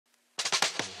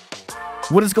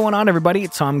What is going on, everybody?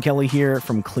 Tom Kelly here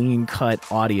from Clean Cut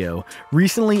Audio.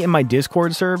 Recently in my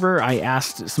Discord server, I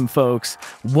asked some folks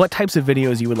what types of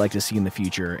videos you would like to see in the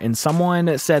future, and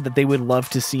someone said that they would love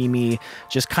to see me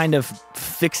just kind of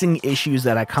fixing issues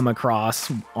that I come across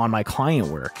on my client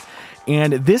work.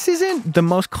 And this isn't the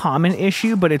most common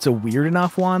issue, but it's a weird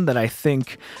enough one that I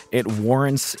think it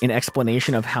warrants an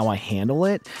explanation of how I handle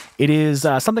it. It is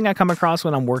something I come across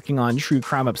when I'm working on True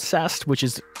Crime Obsessed, which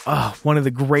is one of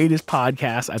the greatest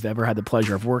podcasts I've ever had the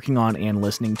pleasure of working on and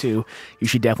listening to. You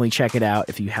should definitely check it out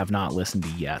if you have not listened to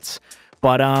it yet.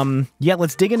 But yeah,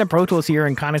 let's dig into Pro Tools here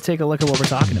and kind of take a look at what we're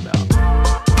talking about.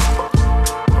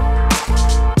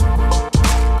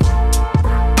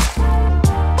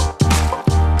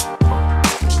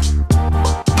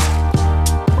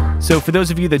 So for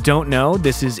those of you that don't know,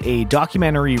 this is a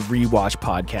documentary rewatch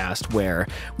podcast where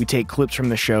we take clips from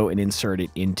the show and insert it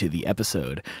into the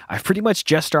episode. I've pretty much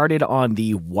just started on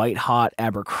the White Hot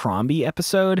Abercrombie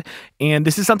episode, and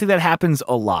this is something that happens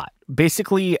a lot.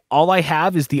 Basically, all I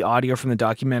have is the audio from the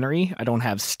documentary. I don't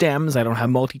have stems. I don't have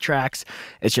multi-tracks.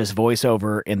 It's just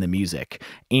voiceover and the music.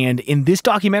 And in this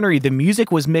documentary, the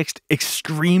music was mixed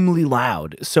extremely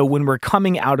loud. So when we're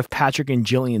coming out of Patrick and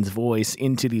Jillian's voice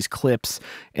into these clips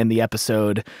and the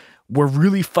episode, we're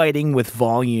really fighting with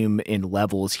volume and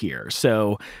levels here.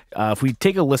 So if we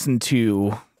take a listen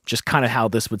to just kind of how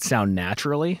this would sound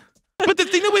naturally. But the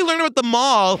thing that we learned about the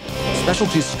mall,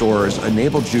 specialty stores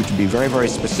enabled you to be very, very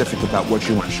specific about what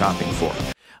you went shopping for.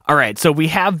 All right, so we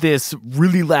have this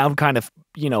really loud kind of,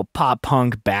 pop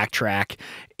punk backtrack,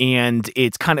 and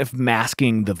it's kind of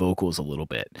masking the vocals a little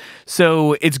bit.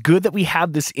 So it's good that we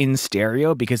have this in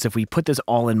stereo, because if we put this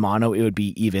all in mono, it would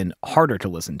be even harder to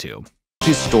listen to.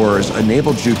 These stores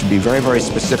enabled you to be very, very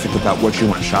specific about what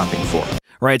you went shopping for.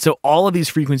 Right, so all of these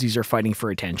frequencies are fighting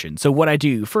for attention. So what I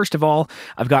do, first of all,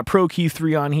 I've got Pro Key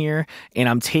 3 on here, and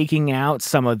I'm taking out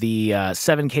some of the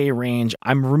 7K range.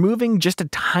 I'm removing just a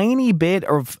tiny bit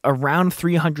of around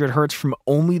 300 hertz from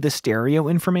only the stereo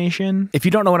information. If you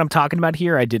don't know what I'm talking about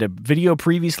here, I did a video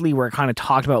previously where I kind of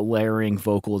talked about layering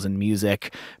vocals and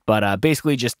music, but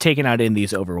basically just taking out in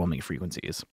these overwhelming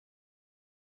frequencies.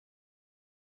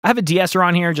 I have a de-esser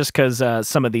on here just because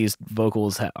some of these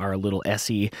vocals are a little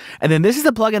SE. And then this is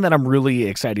the plugin that I'm really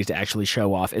excited to actually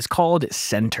show off. It's called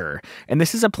Center. And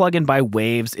this is a plugin by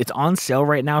Waves. It's on sale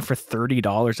right now for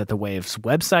 $30 at the Waves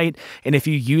website. And if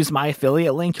you use my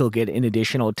affiliate link, you'll get an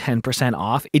additional 10%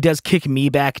 off. It does kick me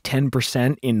back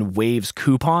 10% in Waves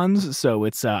coupons. So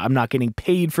it's I'm not getting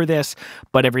paid for this,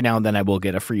 but every now and then I will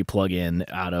get a free plugin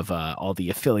out of all the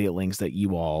affiliate links that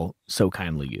you all so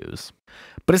kindly use.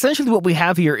 But essentially what we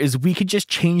have here is we could just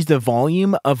change the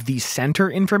volume of the center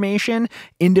information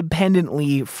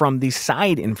independently from the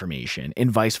side information and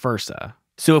vice versa.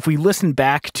 So if we listen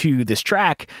back to this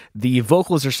track, the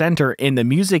vocals are center and the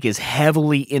music is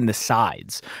heavily in the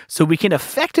sides. So we can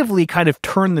effectively kind of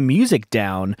turn the music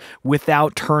down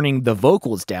without turning the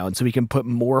vocals down. So we can put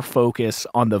more focus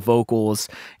on the vocals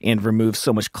and remove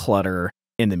so much clutter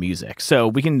in the music.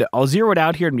 So I'll zero it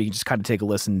out here and we can just kind of take a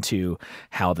listen to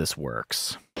how this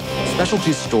works.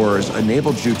 Specialty stores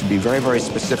enabled you to be very, very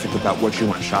specific about what you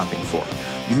went shopping for.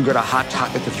 You can go to Hot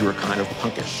Topic if you were kind of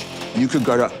punkish. You could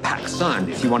go to PacSun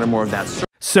if you wanted more of that.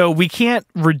 So we can't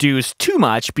reduce too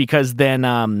much because then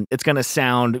it's going to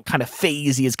sound kind of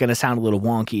phasey. It's going to sound a little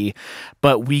wonky,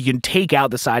 but we can take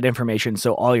out the side information.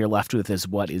 So all you're left with is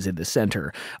what is in the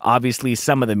center. Obviously,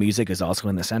 some of the music is also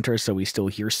in the center, so we still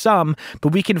hear some,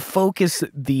 but we can focus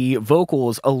the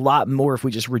vocals a lot more if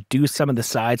we just reduce some of the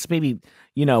sides. Maybe,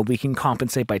 we can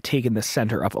compensate by taking the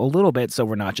center up a little bit so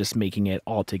we're not just making it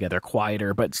altogether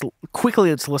quieter. But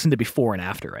let's listen to before and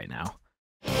after right now.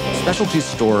 Specialty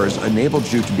stores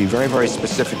enabled you to be very, very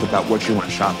specific about what you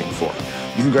went shopping for.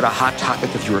 You can go to Hot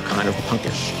Topic if you were kind of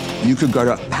punkish. You could go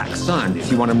to PacSun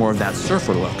if you wanted more of that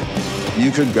surfer look. You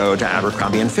could go to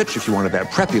Abercrombie & Fitch if you wanted that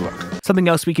preppy look. Something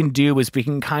else we can do is we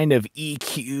can kind of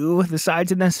EQ the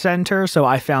sides in the center. So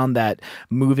I found that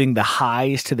moving the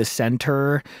highs to the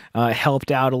center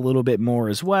helped out a little bit more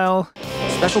as well.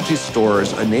 Specialty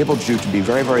stores enabled you to be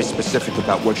very, very specific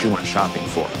about what you went shopping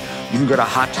for. You can go to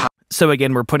Hot Topic. So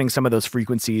again, we're putting some of those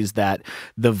frequencies that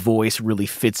the voice really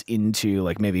fits into,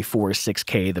 like maybe 4 or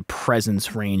 6K, the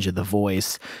presence range of the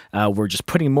voice. We're just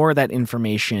putting more of that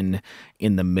information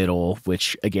in the middle,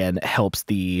 which again helps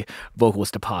the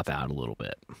vocals to pop out a little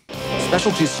bit.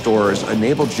 Specialty stores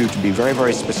enabled you to be very,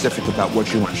 very specific about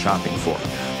what you went shopping for.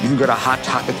 You can go to Hot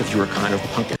Topic if you were kind of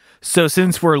punkish. So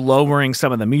since we're lowering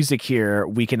some of the music here,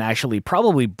 we can actually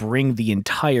probably bring the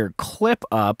entire clip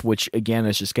up, which again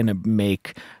is just going to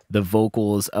make the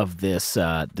vocals of this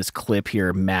this clip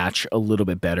here match a little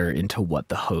bit better into what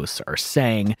the hosts are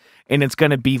saying, and it's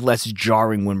going to be less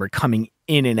jarring when we're coming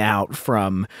in and out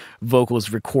from vocals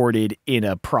recorded in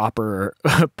a proper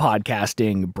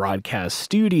podcasting broadcast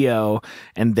studio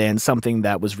and then something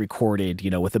that was recorded, you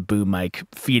know, with a boom mic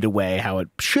feet away, how it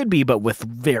should be, but with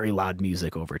very loud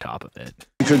music over top of it.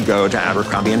 You could go to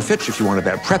Abercrombie & Fitch if you wanted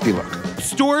that preppy look.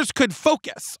 Stores could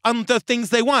focus on the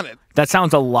things they wanted. That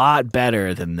sounds a lot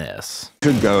better than this.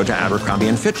 You could go to Abercrombie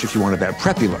 & Fitch if you wanted that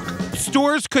preppy look.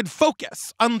 Stores could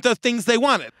focus on the things they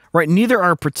wanted. Right, neither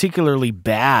are particularly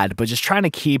bad, but just trying to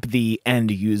keep the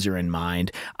end user in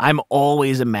mind. I'm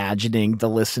always imagining the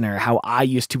listener how I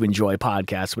used to enjoy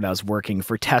podcasts when I was working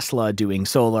for Tesla doing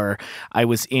solar. I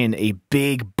was in a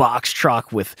big box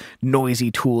truck with noisy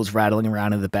tools rattling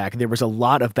around in the back. There was a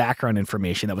lot of background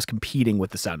information that was competing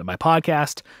with the sound of my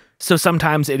podcast. So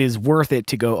sometimes it is worth it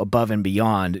to go above and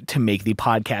beyond to make the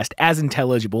podcast as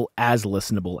intelligible, as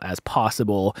listenable as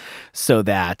possible so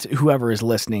that whoever is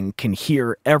listening can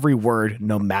hear every word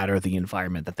no matter the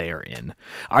environment that they are in.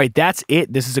 All right, that's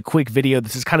it. This is a quick video.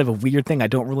 This is kind of a weird thing. I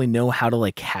don't really know how to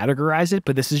categorize it,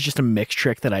 but this is just a mix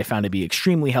trick that I found to be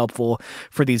extremely helpful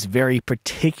for these very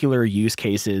particular use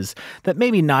cases that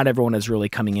maybe not everyone is really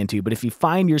coming into. But if you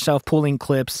find yourself pulling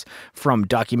clips from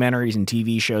documentaries and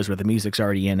TV shows where the music's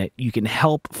already in it, you can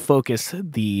help focus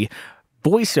the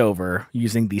voiceover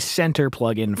using the Center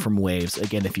plugin from Waves.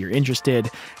 Again, if you're interested,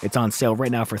 it's on sale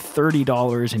right now for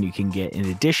 $30, and you can get an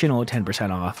additional 10%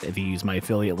 off if you use my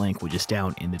affiliate link, which is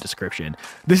down in the description.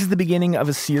 This is the beginning of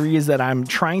a series that I'm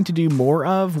trying to do more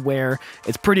of, where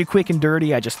it's pretty quick and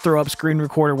dirty. I just throw up Screen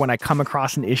Recorder when I come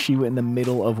across an issue in the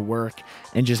middle of work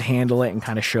and just handle it and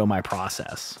kind of show my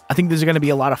process. I think these are going to be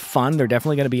a lot of fun. They're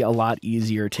definitely going to be a lot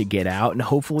easier to get out, and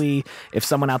hopefully if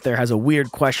someone out there has a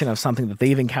weird question of something that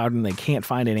they've encountered and they can't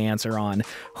find an answer on,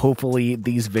 hopefully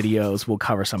these videos will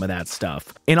cover some of that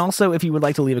stuff. And also, if you would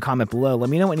like to leave a comment below, let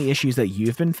me know any issues that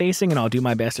you've been facing, and I'll do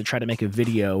my best to try to make a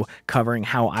video covering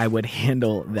how I would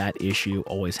handle that issue.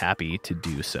 Always happy to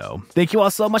do so. Thank you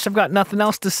all so much. I've got nothing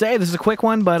else to say. This is a quick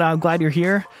one, but I'm glad you're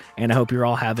here, and I hope you're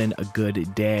all having a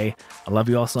good day. I love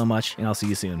you all so much, and I'll see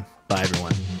you soon. Bye,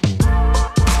 everyone.